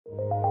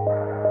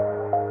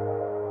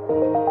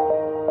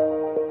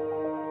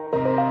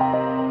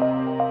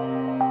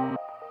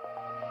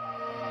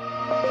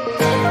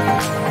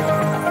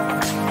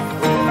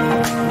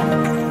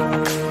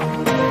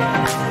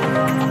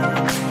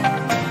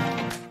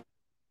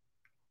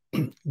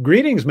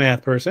Greetings,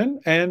 math person,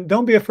 and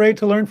don't be afraid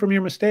to learn from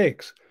your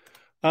mistakes.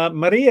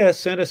 Maria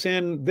sent us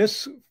in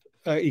this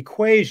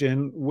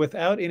equation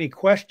without any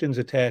questions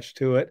attached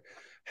to it.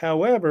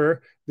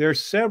 However, there are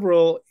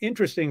several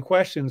interesting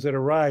questions that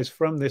arise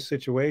from this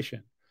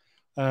situation.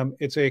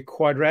 It's a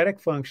quadratic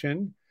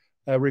function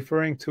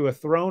referring to a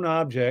thrown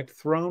object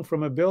thrown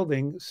from a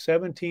building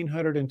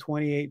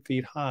 1,728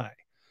 feet high.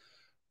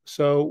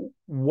 So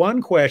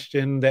one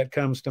question that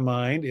comes to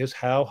mind is,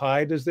 how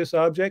high does this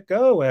object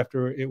go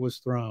after it was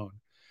thrown?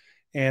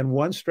 And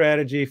one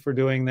strategy for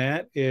doing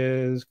that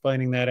is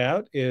finding that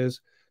out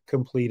is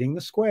completing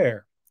the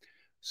square.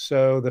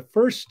 So the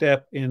first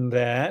step in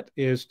that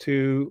is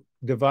to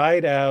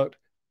divide out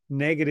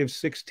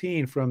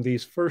 -16 from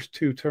these first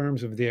two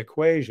terms of the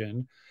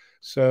equation.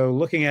 So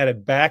looking at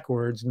it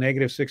backwards,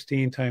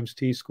 -16 times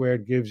t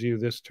squared gives you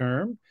this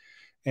term,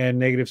 and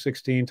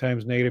 -16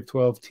 times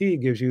 -12t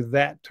gives you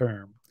that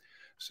term.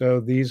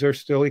 So these are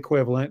still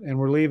equivalent, and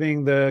we're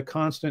leaving the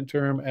constant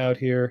term out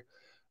here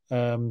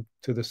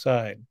to the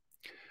side.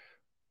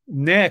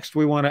 Next,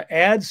 we want to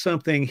add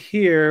something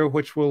here,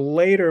 which will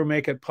later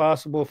make it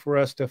possible for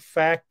us to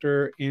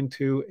factor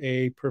into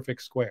a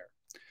perfect square.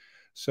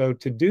 So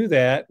to do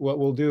that, what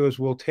we'll do is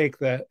we'll take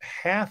the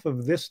half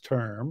of this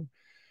term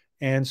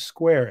and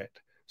square it.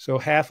 So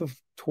half of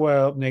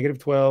 12,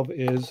 -12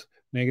 is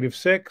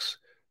 -6,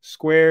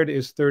 squared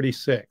is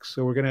 36.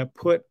 So we're going to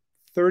put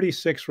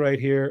 36 right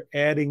here,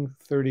 adding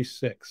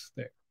 36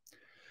 there.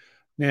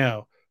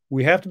 Now,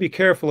 we have to be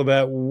careful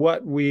about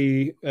what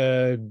we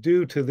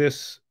do to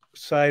this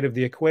side of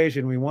the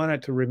equation. We want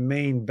it to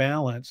remain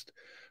balanced.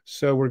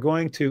 So we're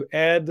going to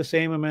add the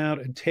same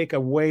amount and take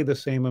away the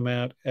same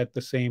amount at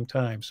the same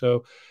time.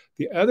 So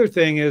the other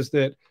thing is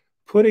that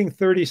putting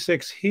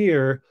 36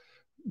 here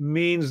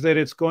means that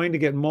it's going to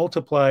get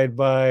multiplied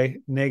by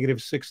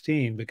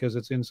 -16 because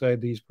it's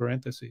inside these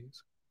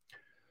parentheses,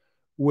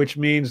 which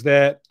means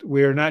that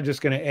we're not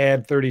just going to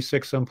add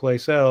 36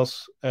 someplace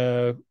else.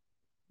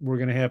 We're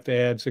going to have to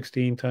add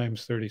 16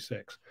 times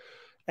 36.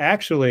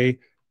 Actually,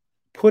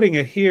 putting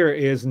it here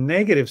is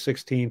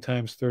 -16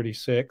 times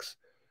 36.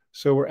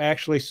 So we're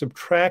actually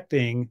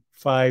subtracting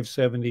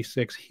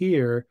 576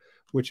 here,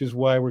 which is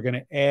why we're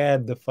going to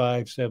add the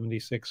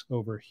 576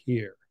 over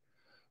here.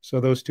 So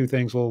those two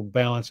things will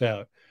balance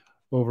out.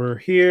 Over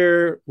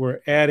here, we're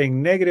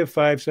adding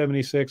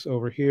 -576.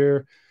 Over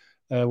here,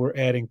 we're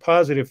adding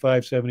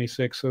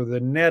 +576. So the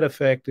net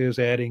effect is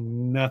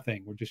adding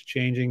nothing. We're just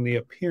changing the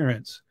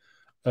appearance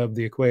of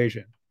the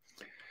equation.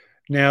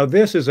 Now,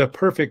 this is a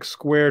perfect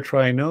square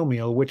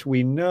trinomial, which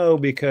we know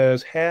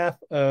because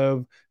half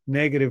of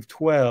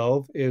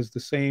 -12 is the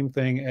same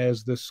thing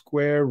as the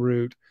square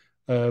root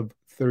of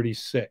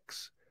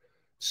 36.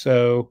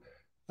 So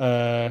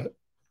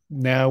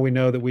now we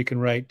know that we can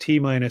write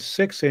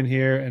t-6 in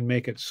here and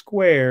make it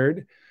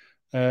squared,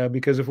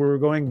 because if we were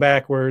going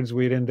backwards,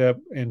 we'd end up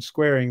in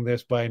squaring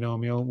this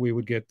binomial. We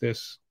would get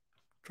this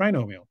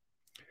trinomial.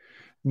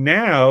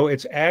 Now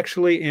it's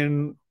actually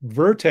in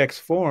vertex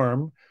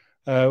form,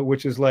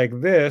 which is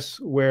like this,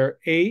 where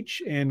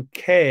h and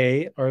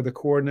k are the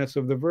coordinates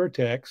of the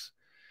vertex.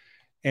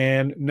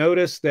 And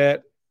notice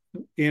that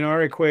in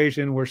our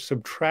equation, we're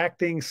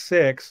subtracting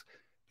 6,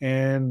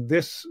 and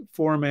this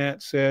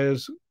format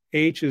says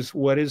h is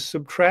what is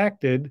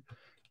subtracted,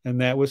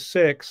 and that was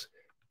 6.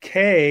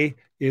 K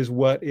is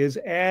what is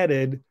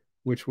added,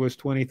 which was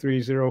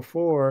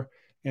 2304.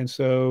 And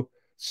so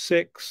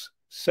 6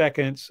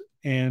 seconds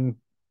and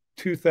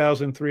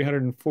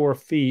 2,304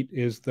 feet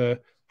is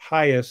the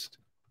highest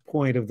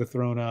point of the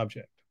thrown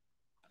object.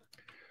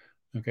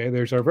 Okay,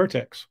 there's our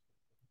vertex.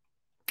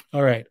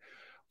 All right.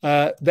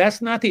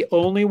 That's not the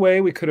only way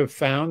we could have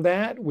found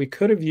that. We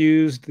could have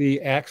used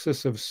the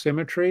axis of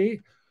symmetry.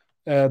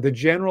 The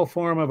general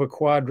form of a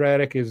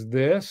quadratic is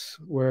this,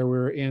 where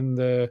we're in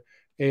the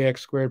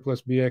ax squared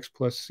plus bx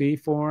plus c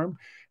form.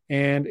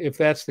 And if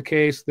that's the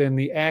case, then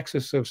the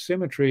axis of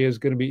symmetry is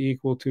going to be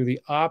equal to the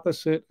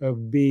opposite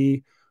of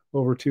b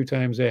over 2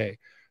 times a.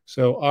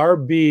 So our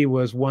b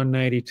was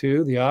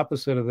 192. The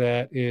opposite of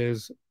that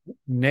is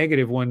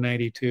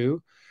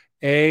 -192.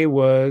 A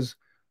was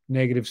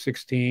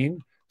 -16.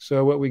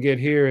 So what we get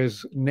here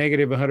is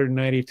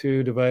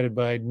 -192 divided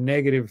by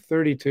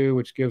 -32,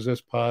 which gives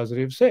us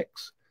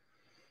 +6.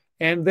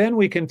 And then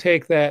we can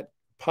take that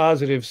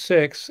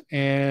 +6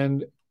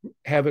 and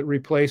have it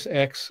replace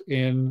x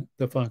in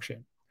the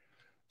function.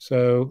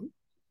 So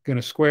going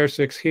to square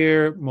 6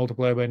 here,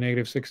 multiply by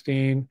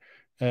 -16,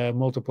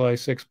 multiply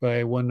 6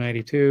 by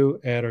 192,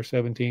 add our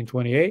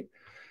 1728,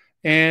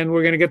 and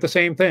we're going to get the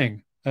same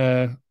thing,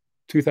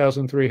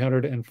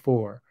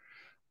 2,304.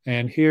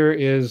 And here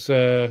is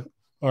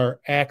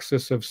our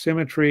axis of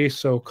symmetry,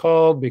 so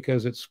called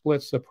because it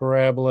splits the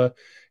parabola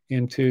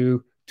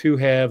into two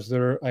halves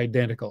that are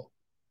identical.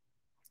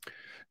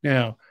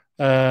 Now,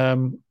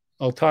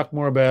 I'll talk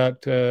more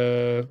about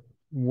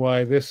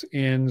why this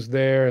ends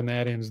there and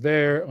that ends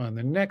there on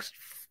the next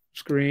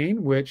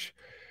screen, which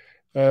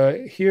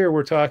here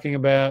we're talking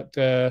about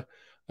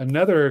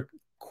another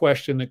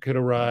question that could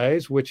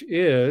arise, which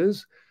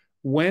is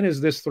when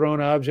is this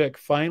thrown object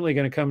finally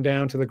going to come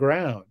down to the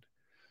ground?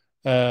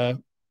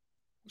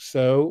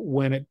 So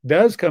when it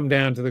does come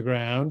down to the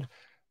ground,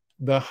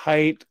 the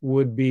height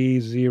would be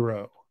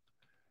 0.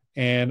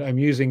 And I'm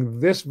using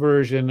this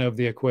version of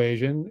the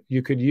equation.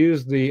 You could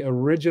use the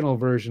original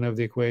version of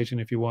the equation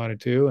if you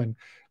wanted to and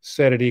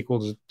set it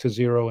equal to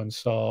 0 and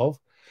solve.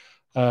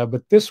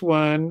 But this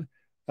one,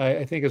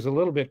 I think, is a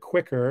little bit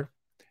quicker.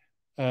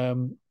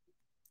 And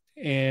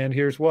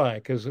here's why.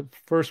 Because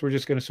first, we're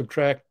just going to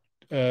subtract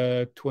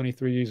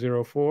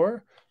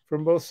 2304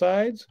 from both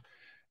sides.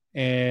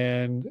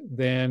 And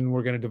then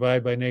we're going to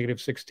divide by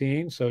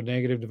 -16. So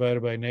negative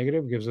divided by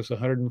negative gives us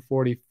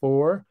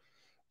 144.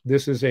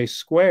 This is a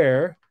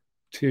square.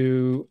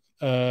 To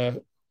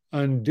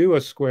undo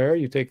a square,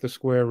 you take the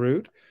square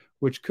root,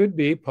 which could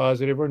be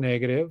positive or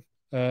negative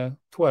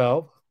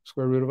 12.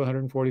 Square root of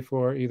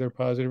 144, either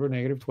positive or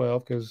negative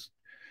 12, because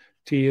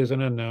t is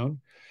an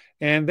unknown.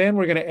 And then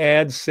we're going to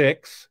add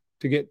 6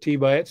 to get t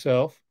by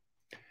itself.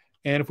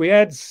 And if we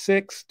add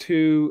 6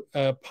 to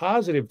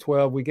positive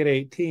 12, we get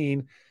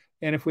 18.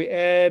 And if we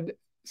add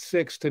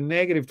 6 to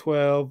negative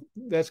 12,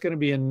 that's going to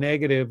be a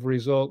negative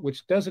result,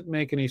 which doesn't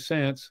make any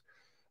sense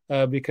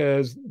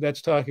because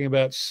that's talking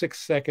about 6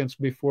 seconds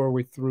before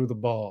we threw the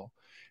ball.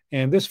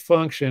 And this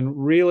function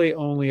really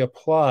only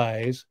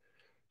applies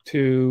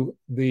to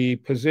the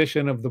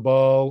position of the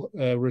ball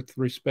with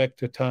respect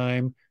to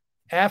time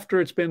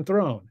after it's been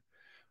thrown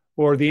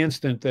or the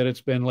instant that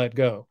it's been let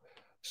go.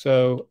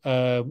 So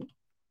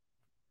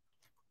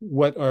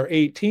what our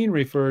 18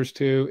 refers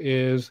to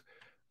is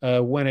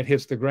when it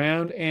hits the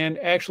ground, and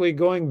actually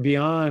going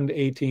beyond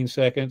 18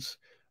 seconds,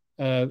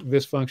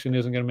 this function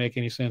isn't going to make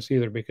any sense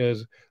either,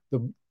 because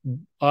the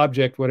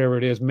object, whatever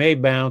it is, may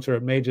bounce or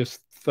it may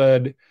just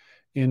thud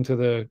into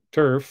the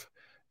turf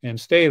and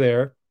stay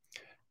there.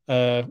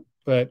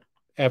 But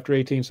after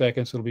 18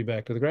 seconds, it'll be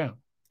back to the ground.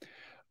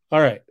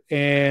 All right.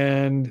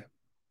 And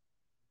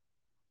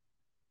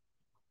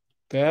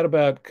that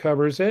about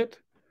covers it.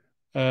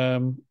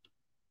 Thanks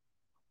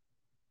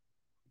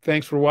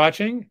for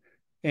watching.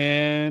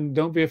 And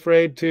don't be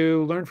afraid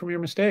to learn from your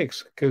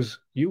mistakes, because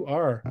you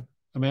are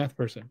a math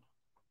person.